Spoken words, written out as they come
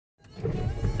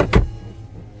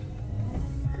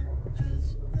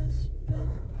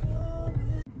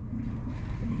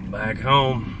Back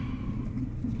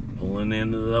home, pulling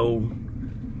into the old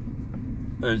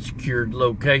unsecured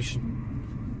location.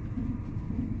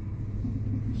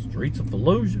 Streets of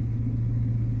Fallujah.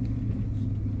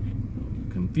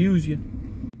 Confuse you.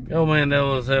 Yo, man,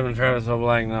 007, Travis So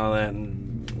Black and all that,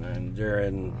 and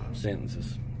Jared and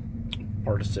sentences.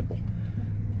 Participle.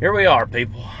 Here we are,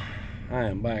 people. I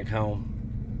am back home.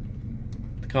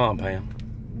 The compound.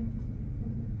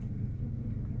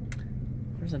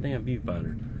 Where's the damn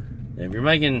viewfinder? If you're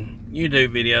making YouTube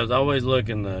videos, always look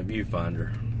in the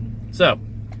viewfinder. So,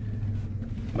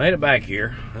 made it back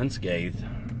here, unscathed.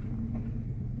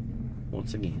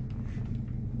 Once again.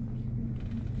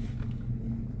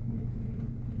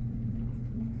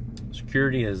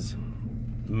 Security is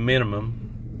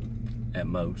minimum at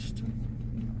most.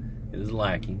 It is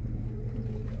lacking.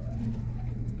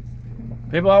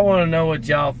 People, I want to know what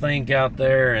y'all think out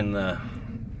there in the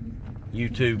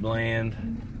YouTube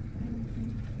land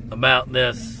about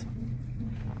this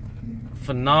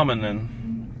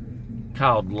phenomenon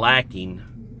called lacking,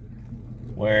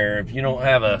 where if you don't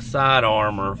have a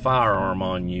sidearm or a firearm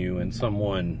on you and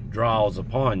someone draws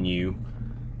upon you,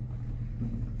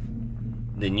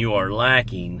 then you are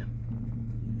lacking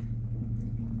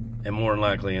and more than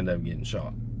likely end up getting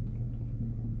shot.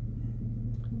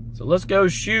 So let's go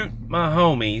shoot my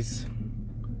homies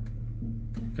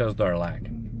because they're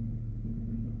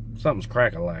lacking. Something's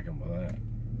crack-a-lacking with that.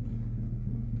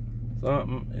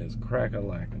 Something is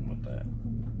crack-a-lacking with that.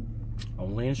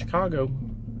 Only in Chicago.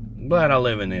 I'm glad I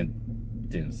live in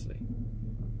Tennessee.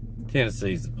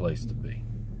 Tennessee's the place to be.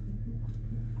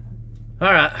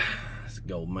 Alright. This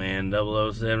gold man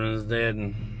 007 is dead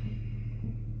and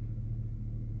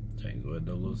change what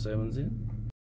 007's in.